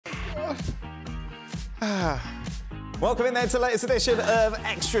Welcome in there to the latest edition of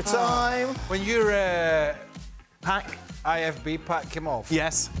Extra Time. When your pack, IFB pack came off,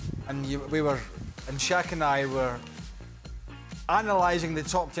 yes, and Shaq and I were analysing the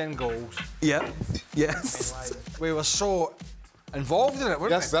top 10 goals. Yep. Yes. We were so involved in it, weren't we?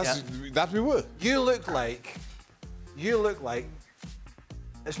 Yes, that we were. You look like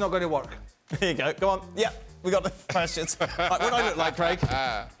it's not going to work. Here you go. Go on. Yep. We got the questions. Right, what do I look like, Craig?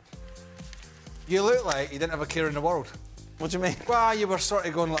 You look like you didn't have a care in the world. What do you mean? Well, you were sort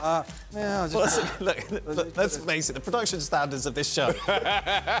of going like that. Yeah, look, let's face it, the production standards of this show.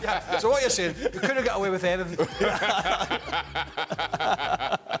 Yeah, so what you're saying, you couldn't get away with anything.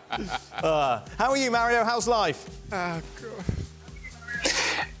 How are you, Mario? How's life? Oh, God.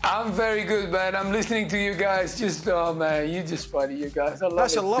 I'm very good, man. I'm listening to you guys. Oh man, you're just funny, you guys. I love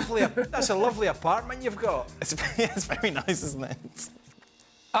it. That's a lovely apartment you've got. It's very nice, isn't it?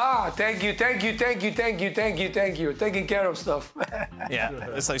 Ah, thank you. Taking care of stuff. Yeah,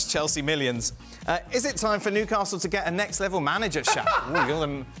 it's those Chelsea millions. Is it time for Newcastle to get a next-level manager, Shaq?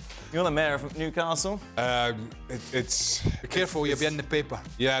 You're the mayor of Newcastle. It's... Be careful, you'll be in the paper.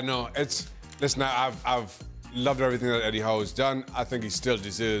 Yeah, no, it's... Listen, I've loved everything that Eddie Howe's done. I think he still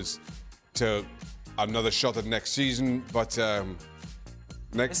deserves another shot at next season, but...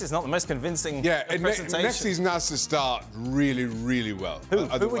 This is not the most convincing presentation. Next season has to start really, really well. Who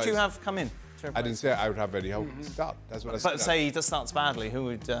would you have come in? I didn't say I would have Eddie Howe start. That's what I said. But say he just starts badly, who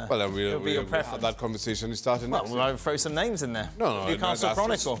would we'll be your preference? Have that conversation starting next Well, we'll throw some names in there. No, Newcastle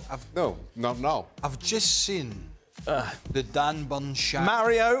Chronicle. No, not now. I've just seen the Dan Burn Shaq.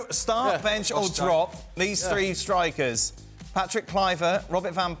 Mario, start, bench or drop these three strikers. Patrick Kluivert,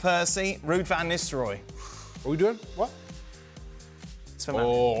 Robert van Persie, Ruud van Nistelrooy. Are we doing what?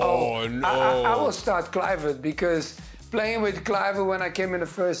 Oh, no. I will start Kluivert because playing with Kluivert when I came in the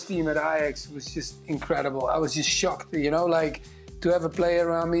first team at Ajax was just incredible. I was just shocked, you know, like to have a player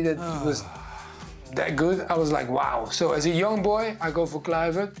around me that was that good. I was like, wow. So as a young boy, I go for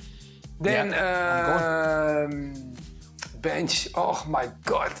Kluivert. Then bench, oh my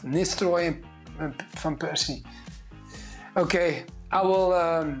God, Nistelrooy and Van Persie. Okay, I will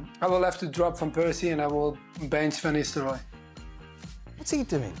have to drop Van Persie and I will bench Van Nistelrooy. What's he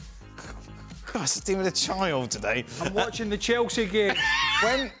doing? Gosh, he's dealing with a child today. I'm watching the Chelsea game.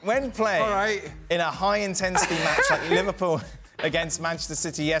 When playing in a high-intensity match like Liverpool against Manchester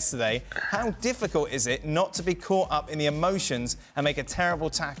City yesterday, how difficult is it not to be caught up in the emotions and make a terrible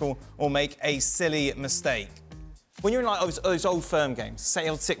tackle or make a silly mistake? When you're in like those old firm games,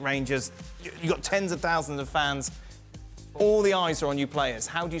 Celtic Rangers, you've got tens of thousands of fans, all the eyes are on you players.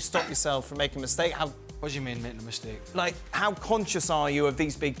 How do you stop yourself from making a mistake? What do you mean, making a mistake? Like, how conscious are you of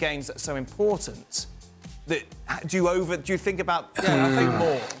these big games that are so important? That do you think about I think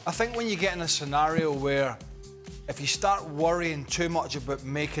more. I think when you get in a scenario where if you start worrying too much about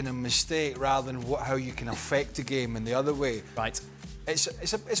making a mistake rather than how you can affect the game in the other way, right?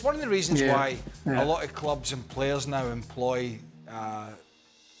 It's one of the reasons why a lot of clubs and players now employ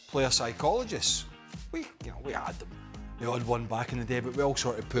player psychologists. We had them, the odd one back in the day, but we all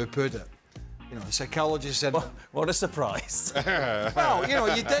sort of poo-pooed it. You know, psychologists said... What a surprise. Well, you know,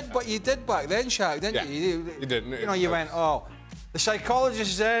 you did back then, Shaq, didn't you? You didn't. You know, you went, oh, the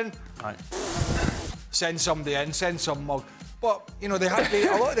psychologist is in, send somebody in, send some mug. But, you know,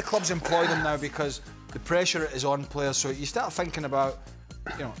 a lot of the clubs employ them now because the pressure is on players, so you start thinking about,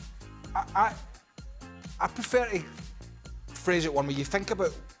 you know... I prefer to phrase it one way. You think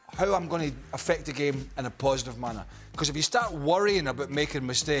about how I'm going to affect the game in a positive manner. Because if you start worrying about making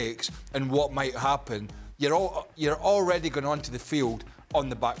mistakes and what might happen, you're already going onto the field on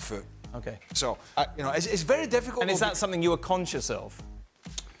the back foot. Okay. So, you know, it's very difficult. And is that something you were conscious of?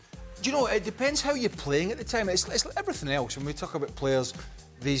 Do you know, it depends how you're playing at the time. It's like everything else. When we talk about players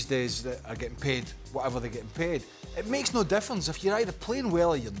these days that are getting paid whatever they're getting paid, it makes no difference if you're either playing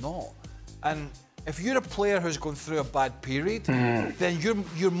well or you're not. And if you're a player who's going through a bad period, then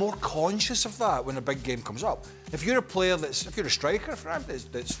you're more conscious of that when a big game comes up. If you're a player if you're a striker, for instance,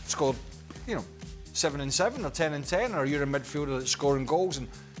 that's scored, you know, 7 and 7 or 10 and 10, or you're a midfielder that's scoring goals and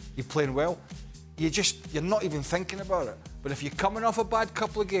you're playing well, you're not even thinking about it. But if you're coming off a bad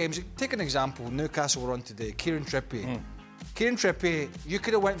couple of games, take an example. Newcastle were on today. Kieran Trippier. Kieran Trippier, you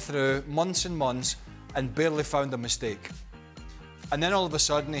could have went through months and months and barely found a mistake. And then all of a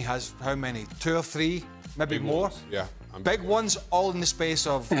sudden he has, how many? 2 or 3, maybe big more? Ones. Yeah. Big ones, all in the space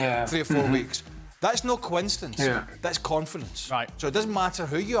of 3 or 4 weeks. That's no coincidence. Yeah. That's confidence. Right. So it doesn't matter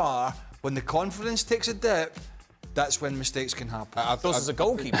who you are, when the confidence takes a dip, that's when mistakes can happen. As a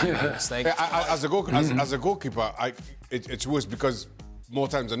goalkeeper, mistake. As a goalkeeper, it's worse because more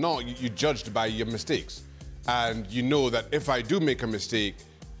times than not, you're judged by your mistakes. And you know that if I do make a mistake,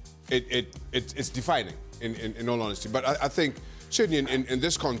 it's defining, in all honesty. But I think, certainly in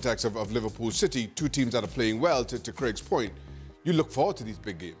this context of Liverpool City, two teams that are playing well, to Craig's point, you look forward to these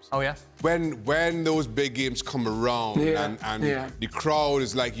big games. Oh, yeah? When those big games come around and the crowd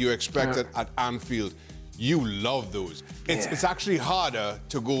is like you expected at Anfield, you love those. It's actually harder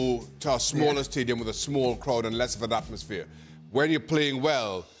to go to a smaller stadium with a small crowd and less of an atmosphere. When you're playing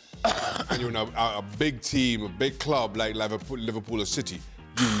well and you're in a big team, a big club like Liverpool or City,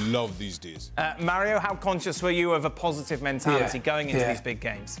 you love these days. Mario, how conscious were you of a positive mentality going into these big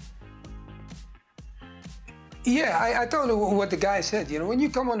games? Yeah, I don't know what the guy said. You know, when you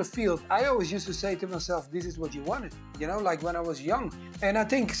come on the field, I always used to say to myself, "This is what you wanted." You know, like when I was young. And I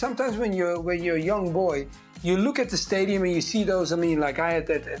think sometimes when you're a young boy, you look at the stadium and you see those. I mean, like I had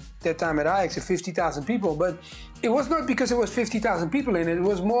that time at Ajax, 50,000 people, but it was not because it was 50,000 people in it. It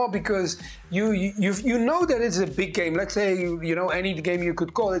was more because you know that it's a big game. Let's say you know any game you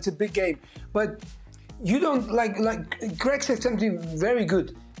could call it's a big game, but you don't like Greg said something very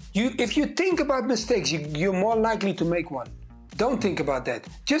good. If you think about mistakes, you're more likely to make one. Don't think about that.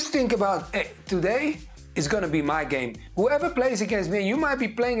 Just think about, hey, today is going to be my game. Whoever plays against me, you might be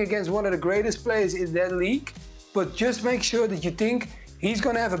playing against one of the greatest players in that league, but just make sure that you think he's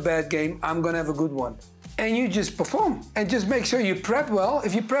going to have a bad game, I'm going to have a good one. And you just perform. And just make sure you prep well.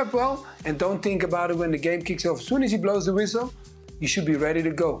 If you prep well, and don't think about it when the game kicks off. As soon as he blows the whistle, you should be ready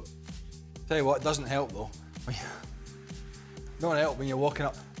to go. Tell you what, it doesn't help though. It don't help when you're walking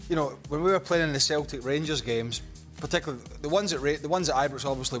up. You know, when we were playing in the Celtic Rangers games, particularly the ones at Ibrox,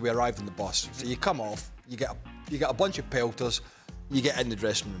 obviously we arrived in the bus. So you come off, you get a bunch of pelters, you get in the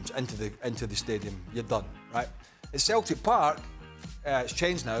dressing rooms, into the stadium, you're done, right? At Celtic Park, it's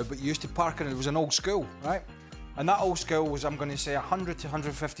changed now, but you used to park in it was an old school, right? And that old school was, I'm going to say, 100 to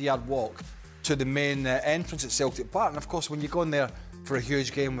 150 yard walk to the main entrance at Celtic Park. And of course, when you go in there for a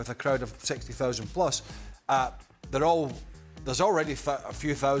huge game with a crowd of 60,000 plus, there's already a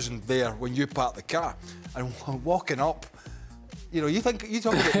few thousand there when you park the car. And walking up, you know, you talk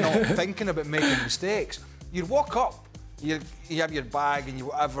about not thinking about making mistakes. You walk up, you have your bag and you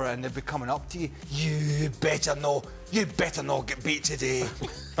whatever, and they'll be coming up to you. You better not get beat today.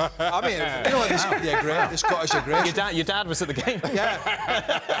 I mean, you know, the Scottish aggression. Your dad was at the game. Yeah.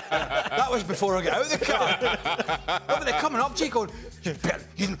 That was before I got out of the car. But they're coming up to you going,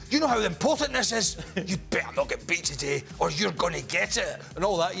 you know how important this is? You better not get beat today or you're going to get it. And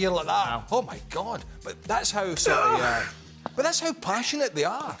all that, you're like that. Wow. Oh, my God. But that's how but that's how passionate they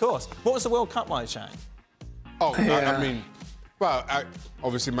are. Of course. What was the World Cup like, Shane? Oh, I mean, well,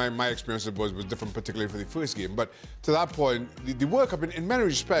 obviously my experience was different, particularly for the first game. But to that point, the World Cup, in many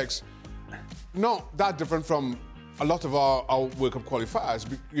respects, not that different from a lot of our World Cup qualifiers.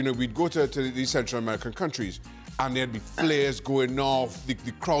 You know, we'd go to these Central American countries, and there'd be flares going off. The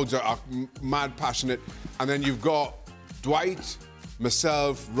crowds are mad passionate, and then you've got Dwight,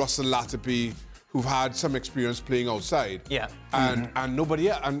 myself, Russell Latapy, who've had some experience playing outside. Yeah. And nobody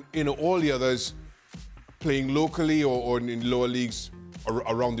else, and you know, all the others playing locally or in lower leagues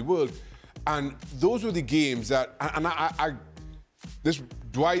around the world. And those were the games that,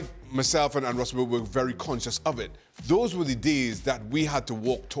 Dwight, myself and Russell were very conscious of it. Those were the days that we had to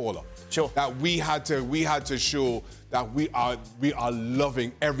walk taller. Sure. That we had to show that we are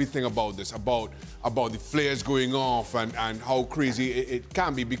loving everything about this, about the flares going off and how crazy it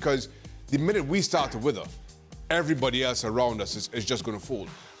can be, because the minute we start to wither, everybody else around us is just going to fall.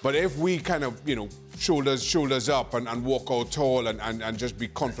 But if we kind of, you know, shoulders up and walk out tall and just be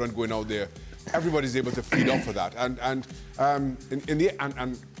confident going out there, everybody's able to feed off of that. And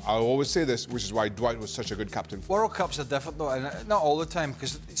I always say this, which is why Dwight was such a good captain. World Cups are different though, and not all the time,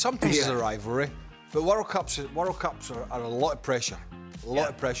 because sometimes there's a rivalry, but World Cups are a lot of pressure,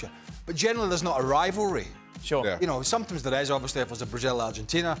 of pressure. But generally there's not a rivalry. Sure. Yeah. You know, sometimes there is, obviously, if there's a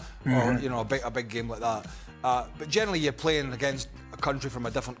Brazil-Argentina or, you know, a big game like that. But generally you're playing against a country from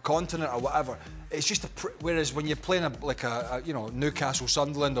a different continent or whatever. It's just whereas when you're playing you know, Newcastle,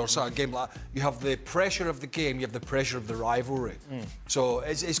 Sunderland or some game like that, you have the pressure of the game, you have the pressure of the rivalry. So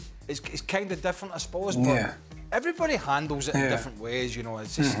it's kind of different, I suppose. But everybody handles it in different ways. You know,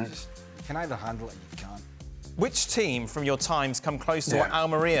 it's just you can either handle it or you can't. Which team from your times come close to what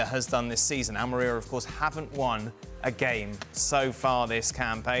Almeria has done this season? Almeria, of course, haven't won a game so far this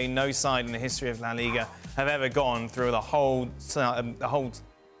campaign. No side in the history of La Liga have ever gone through the whole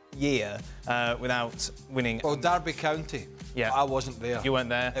year without winning. Well, Derby County. Yeah. I wasn't there. You weren't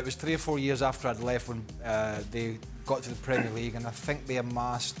there? It was 3 or 4 years after I'd left when they got to the Premier League, and I think they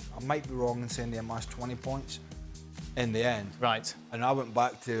amassed, I might be wrong in saying they amassed 20 points. in the end. Right. And I went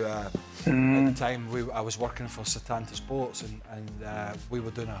back to, at the time, I was working for Setanta Sports, and we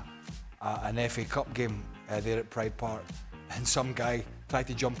were doing an FA Cup game there at Pride Park, and some guy tried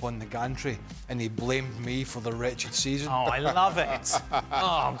to jump on the gantry and he blamed me for the wretched season. Oh, I love it.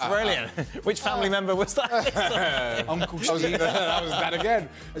 Oh, brilliant. Which family member was that? Uncle Steve. That was that again.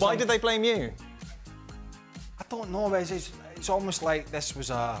 Why did they blame you? I don't know, it's almost like this was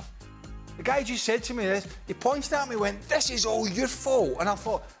a... The guy just said to me this, he pointed at me and went, "This is all your fault." And I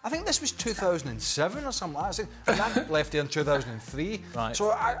thought, I think this was 2007 or something like that. And I left there in 2003. Right.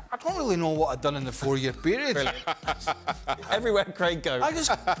 So I don't really know what I'd done in the 4-year period. Brilliant. Everywhere Craig goes,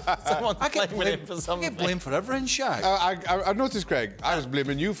 someone's blaming him for something. I get blamed for everything, Shaq. I noticed, Craig, I was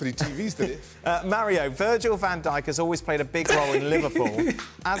blaming you for the TVs today. Mario, Virgil van Dijk has always played a big role in Liverpool.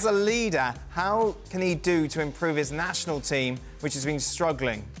 As a leader, how can he do to improve his national team, which has been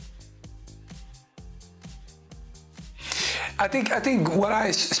struggling? I think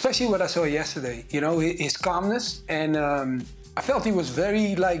especially what I saw yesterday, you know, his calmness, and I felt he was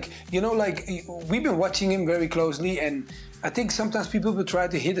very we've been watching him very closely, and I think sometimes people will try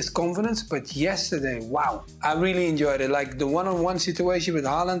to hit his confidence, but yesterday, wow, I really enjoyed it. Like the one-on-one situation with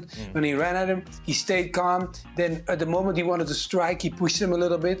Haaland, when he ran at him, he stayed calm. Then at the moment he wanted to strike, he pushed him a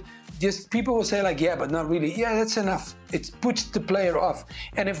little bit. Just people will say like, yeah, but not really. Yeah, that's enough. It puts the player off.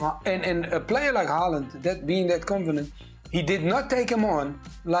 And if a player like Haaland, that being that confident, he did not take him on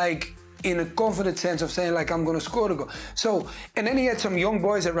like in a confident sense of saying like, I'm going to score the goal. So, and then he had some young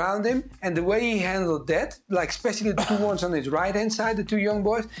boys around him, and the way he handled that, like especially the two ones on his right-hand side, the two young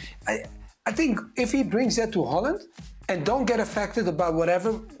boys, I think if he brings that to Holland and don't get affected about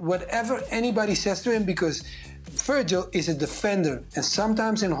whatever anybody says to him, because Virgil is a defender, and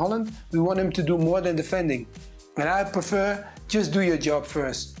sometimes in Holland we want him to do more than defending. And I prefer just do your job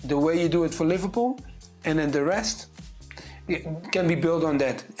first, the way you do it for Liverpool, and then the rest can be built on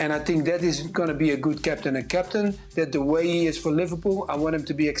that. And I think that is going to be a good captain. A captain that the way he is for Liverpool, I want him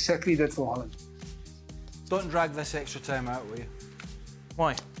to be exactly that for Holland. Don't drag this extra time out, will you?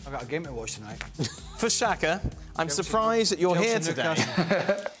 Why? I've got a game to watch tonight. For Shaka, I'm surprised that you're here today.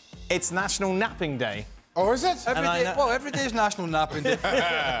 It's National Napping Day. Oh, is it? Every day is National Napping Day.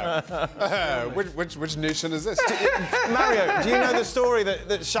 Which nation is this? Mario, do you know the story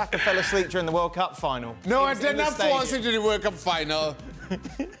that Shaka fell asleep during the World Cup final? No, I did not fall asleep during the World Cup final.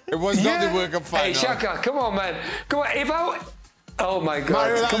 It was not the World Cup final. Hey, Shaka, come on, man. Come on, oh my God,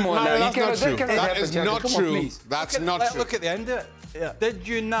 Mario, come on Mario, now. That's not true. That is not true. That's not true. Look at the end of it. Yeah. Did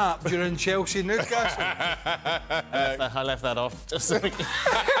you nap during Chelsea Newcastle? I left that off. Just so we can...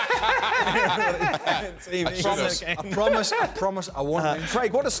 I promise I won't.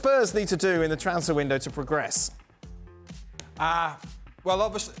 Craig, what do Spurs need to do in the transfer window to progress? Well,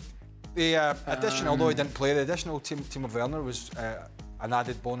 obviously, the addition, although he didn't play, the additional Timo Werner was an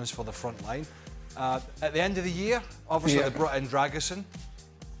added bonus for the front line. At the end of the year, obviously, they brought in Dragusin.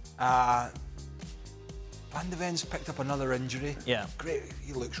 Van de Ven's picked up another injury. Yeah. Great,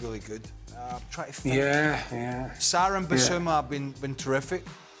 he looks really good. I'm trying to think. Yeah. Sarr and Bissouma have been terrific.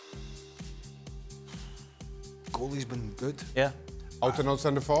 Goalie's been good. Yeah. Out and out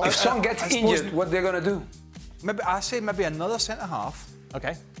centre forward. If Son gets injured, what they're going to do? Maybe another centre-half.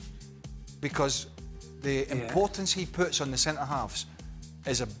 Okay. Because the importance he puts on the centre-halves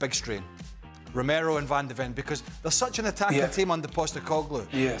is a big strain. Romero and Van de Ven, because they're such an attacking team under Postecoglou.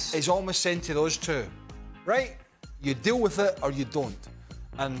 Yes. It's almost sent to those two. Right? You deal with it or you don't.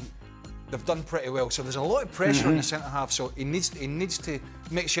 And they've done pretty well. So there's a lot of pressure on the centre-half, so he needs to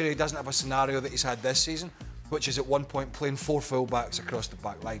make sure he doesn't have a scenario that he's had this season, which is at one point playing 4 full-backs across the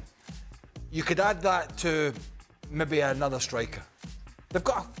back line. You could add that to maybe another striker. They've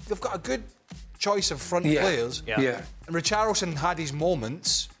got a good choice of front players. Yeah. And Richarlison had his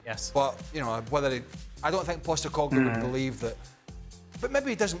moments. Yes. But you know, I don't think Postecoglou would believe that. But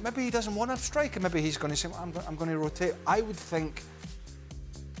maybe he doesn't. Maybe he doesn't want a striker. Maybe he's going to say, I'm going to rotate. I would think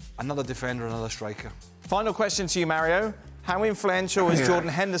another defender, another striker. Final question to you, Mario. How influential has Jordan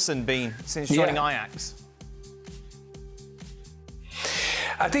Henderson been since joining Ajax?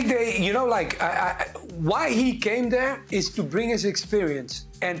 I think why he came there is to bring his experience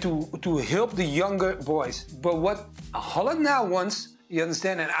and to help the younger boys. But what Holland now wants, you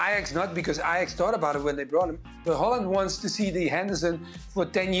understand, and Ajax not, because Ajax thought about it when they brought him, but Holland wants to see the Henderson for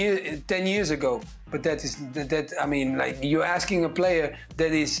 10 years ago. But I mean, like, you're asking a player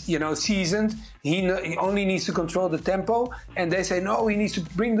that is, seasoned, he only needs to control the tempo, and they say, no, he needs to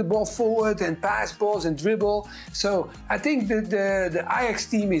bring the ball forward and pass balls and dribble. So I think that the Ajax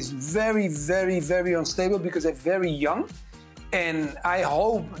team is very, very, very unstable because they're very young. And I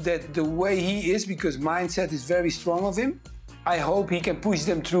hope that the way he is, because mindset is very strong of him, I hope he can push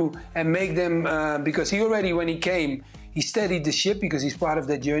them through and make them, because he already, when he came, he steadied the ship because he's part of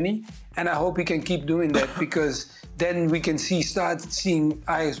that journey. And I hope he can keep doing that because then we can start seeing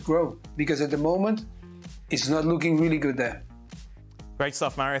Ajax grow. Because at the moment, it's not looking really good there. Great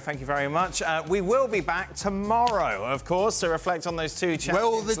stuff, Mario. Thank you very much. We will be back tomorrow, of course, to reflect on those two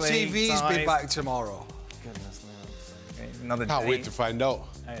Champions Will the League TVs ties. be back tomorrow? Goodness me. Another Can't wait to find out.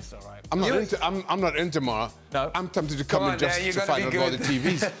 Hey, it's all right. I'm not in tomorrow. No. I'm tempted to come in just to find out about the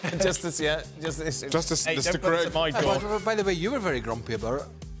TVs. Just as, yeah. Just to don't put correct. it at my door. By the way, you were very grumpy about it.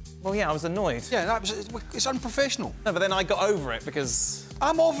 Well, yeah, I was annoyed. Yeah, it's unprofessional. No, but then I got over it because...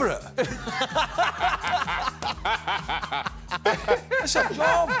 I'm over it. It's a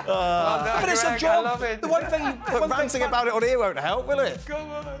job. But it's a job. I love it. The one thing... But ranting about it on here won't help, will it? Come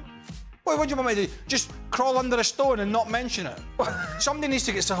on. What do you want me to do? Just crawl under a stone and not mention it? Somebody needs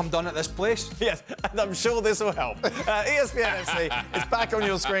to get something done at this place. Yes, and I'm sure this will help. ESPN FC is back on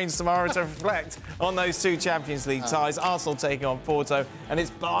your screens tomorrow to reflect on those two Champions League ties. Arsenal taking on Porto, and it's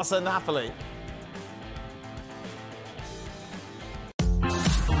Barca-Napoli.